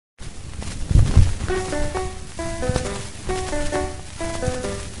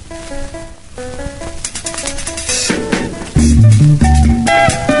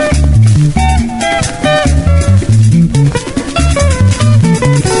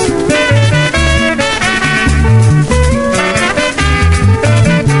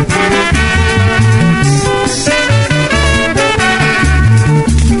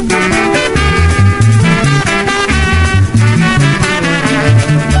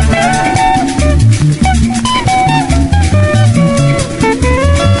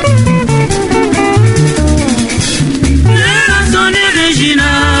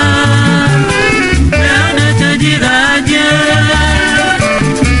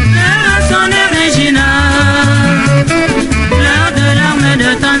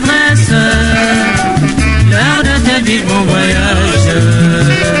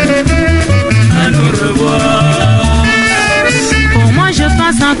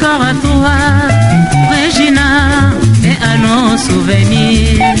toi, Regina, et à nos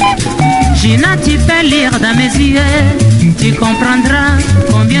souvenirs. Gina, tu peux lire dans mes yeux, tu comprendras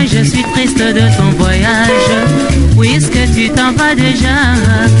combien je suis triste de ton voyage. Puisque tu t'en vas déjà,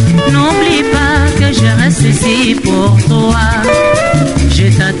 n'oublie pas que je reste ici pour toi. Je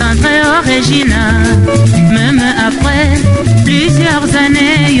t'attendrai, oh Regina, même après plusieurs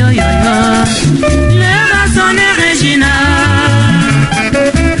années, yo yo yo. L'heure a sonné, Regina,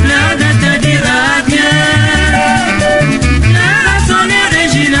 l'heure de te dire adieu. L'heure a sonné,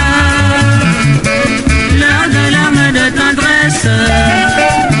 Regina, l'heure de larmes de tendresse,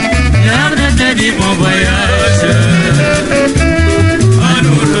 l'heure de te dire bon voyage, à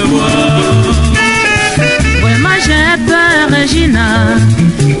nous revoir. Ouais, moi j'ai peur, Regina,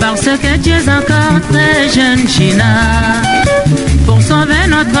 parce que tu es encore très jeune, Gina. Pour sauver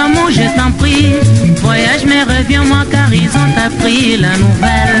notre amour, je t'en prie, voyage mais reviens-moi car ils ont appris la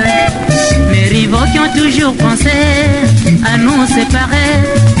nouvelle. Mes rivaux qui ont toujours pensé à nous séparer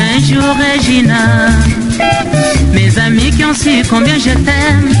un jour, Regina. Mes amis qui ont su combien je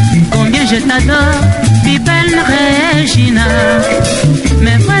t'aime, combien je t'adore, Bibel Regina.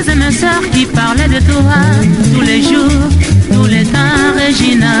 Mes frères et mes sœurs qui parlaient de toi tous les jours, tous les temps,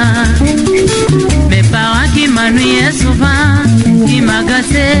 Regina. Mes parents qui m'ennuyaient souvent, qui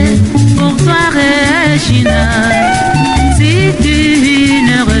m'agaçaient pour toi, Regina. Si tu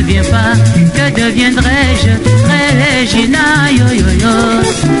ne reviens pas, que deviendrai-je, Regina, yo yo yo.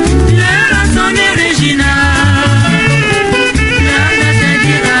 L'heure a sonné, Regina, l'heure de te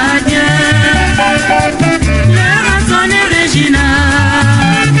dire adieu. L'heure a sonné, Regina,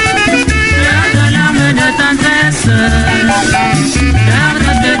 l'heure de larmes de tendresse, l'heure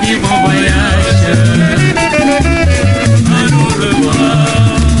de te dire bon voyage, à nous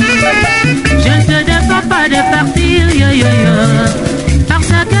revoir. Je ne te défends pas de partir, yo yo yo,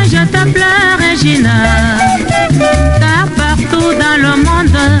 parce que je te pleure, Regina. Car partout dans le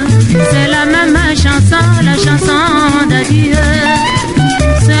monde, c'est la même chanson, la chanson d'adieu.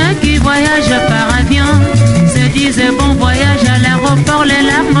 Ceux qui voyagent par avion se disent bon voyage à l'aéroport, les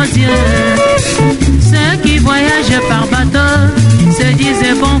larmes aux yeux. Ceux qui voyagent par bateau se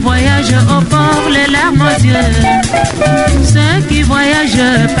disent bon voyage au port, les larmes aux yeux. Ceux qui voyagent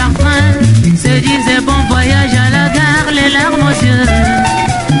par train se disent bon voyage à la gare, les larmes aux yeux.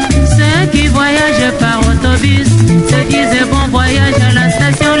 Ceux qui voyagent par autobus se disent bon voyage à la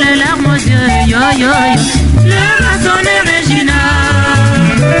station, les larmes aux yeux. Yo yo yo.